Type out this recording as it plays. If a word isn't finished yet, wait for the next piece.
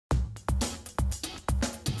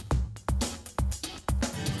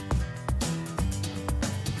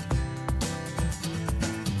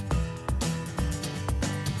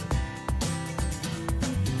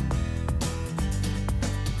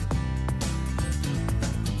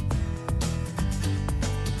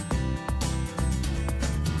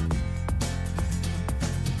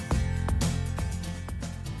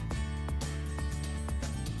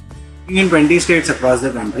In 20 states across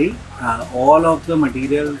the country, all of the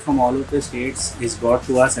material from all of the states is brought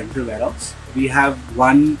to our central warehouse. We have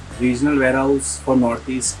one regional warehouse for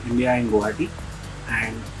Northeast India in Guwahati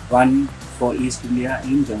and one for East India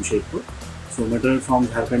in Jamshedpur. So material from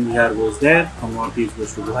Jharkhand, Bihar goes there, from Northeast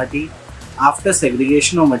goes to Guwahati. After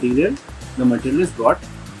segregation of material, the material is brought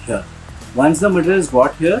here. Once the material is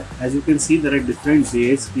brought here, as you can see, there are different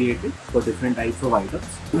bays created for different types of items.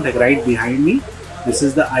 Like right behind me, this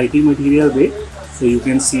is the IT material bay. So you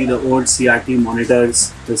can see the old CRT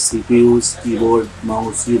monitors, the CPUs, keyboard,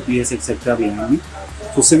 mouse, UPS, etc. behind me.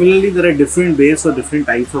 So similarly, there are different bays for different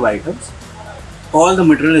types of items. All the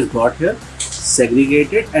material is brought here,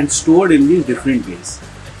 segregated and stored in these different bays.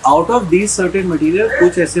 Out of these certain material,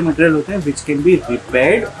 कुछ ऐसे material होते हैं which can be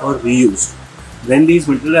repaired or reused. When these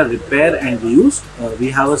materials are repaired and reused,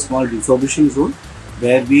 we have a small refurbishing zone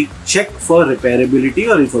where we check for repairability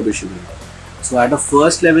or refurbishability. So at a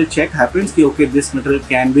first level check happens कि okay, this material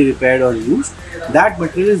can be repaired or used. That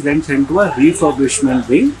material is then sent to a refurbishment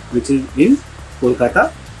wing which is in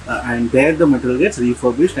Kolkata, and there the material gets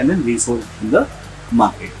refurbished and then resold in the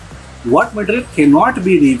market. What material cannot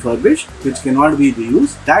be refurbished, which cannot be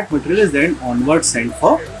reused, that material is then onward sent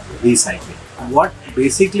for recycling. What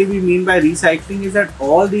basically we mean by recycling is that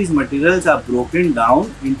all these materials are broken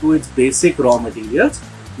down into its basic raw materials,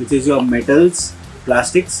 which is your metals,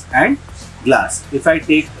 plastics and glass. If I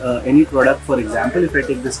take any product, for example, if I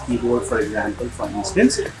take this keyboard for example, for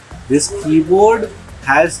instance, this keyboard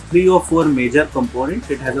has 3 or 4 major components.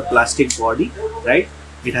 It has a plastic body, right?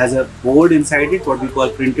 It has a board inside it, what we call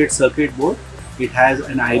printed circuit board. It has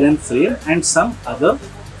an iron frame and some other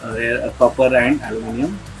copper and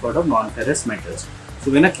aluminium sort of non-ferrous metals. So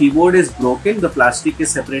when a keyboard is broken, the plastic is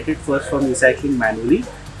separated first from recycling manually.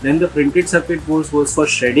 Then the printed circuit board goes for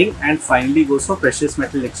shredding and finally goes for precious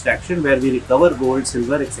metal extraction, where we recover gold,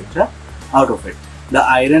 silver, etc. out of it. The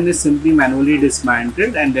iron is simply manually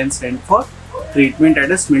dismantled and then sent for treatment at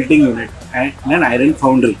a smelting unit and in an iron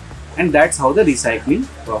foundry. And that's how the recycling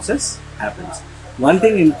process happens. One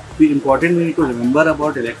thing important we need to remember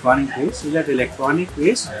about electronic waste is that electronic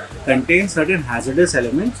waste contains certain hazardous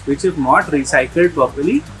elements which, if not recycled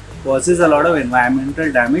properly, causes a lot of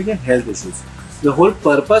environmental damage and health issues. The whole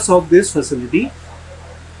purpose of this facility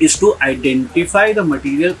is to identify the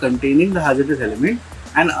material containing the hazardous element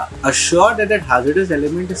and assure that that hazardous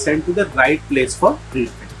element is sent to the right place for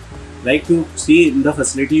treatment. Like you see in the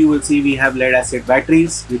facility, you will see we have lead acid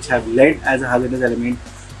batteries which have lead as a hazardous element.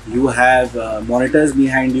 You have monitors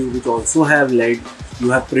behind you which also have lead. You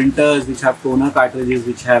have printers which have toner cartridges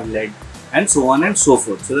which have lead, and so on and so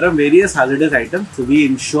forth. So there are various hazardous items. So we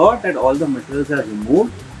ensure that all the materials are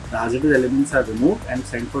removed, the hazardous elements are removed and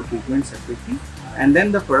sent for treatment separately, and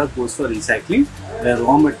then the product goes for recycling, where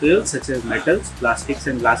raw materials such as metals, plastics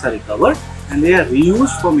and glass are recovered and they are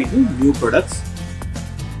reused for making new products